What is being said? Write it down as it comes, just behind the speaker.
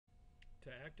To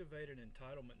activate an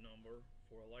entitlement number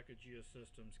for a Leica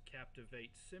Geosystems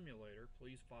Captivate simulator,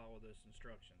 please follow this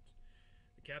instructions.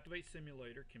 The Captivate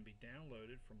simulator can be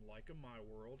downloaded from Leica My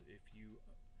World if you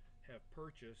have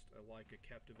purchased a Leica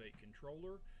Captivate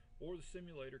controller, or the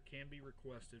simulator can be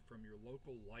requested from your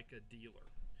local Leica dealer.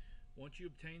 Once you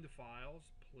obtain the files,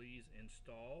 please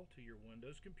install to your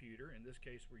Windows computer. In this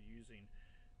case, we're using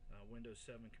Windows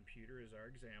 7 computer as our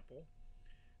example.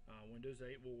 Windows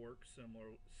 8 will work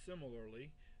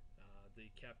similarly.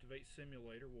 The Captivate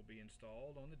simulator will be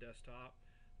installed on the desktop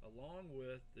along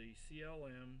with the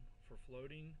CLM for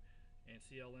floating and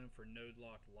CLM for node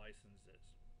lock licenses.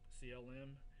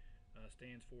 CLM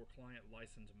stands for Client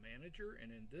License Manager,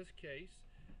 and in this case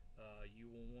you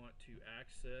will want to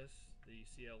access the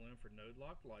CLM for node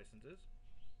lock licenses,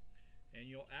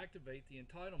 and you'll activate the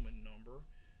entitlement number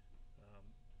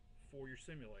for your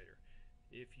simulator.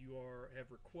 If you have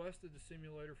requested the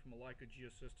simulator from a Leica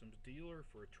Geosystems dealer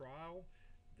for a trial,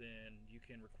 then you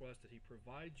can request that he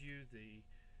provide you the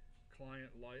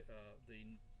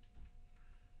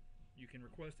you can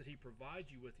request that he provide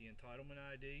you with the entitlement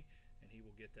ID, and he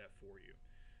will get that for you.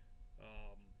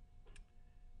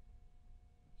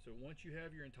 So once you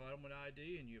have your entitlement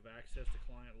ID and you have access to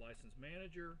Client License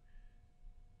Manager,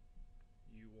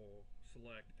 you will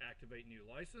select Activate New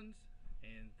License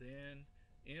and then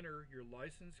enter your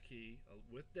license key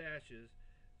with dashes,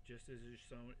 just as is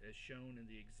shown in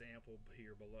the example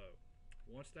here below.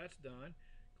 Once that's done,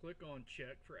 click on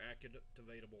Check for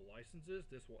Activatable Licenses.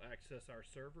 This will access our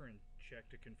server and check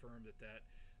to confirm that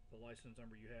the license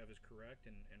number you have is correct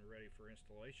and ready for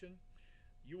installation.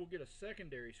 You will get a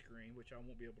secondary screen, which I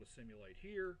won't be able to simulate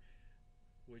here,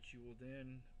 which you will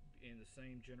then, in the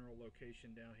same general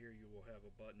location down here, you will have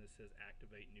a button that says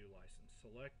Activate New License.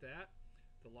 Select that.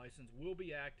 The license will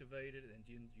be activated, and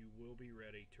you will be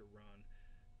ready to run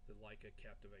the Leica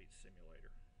Captivate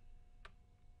simulator.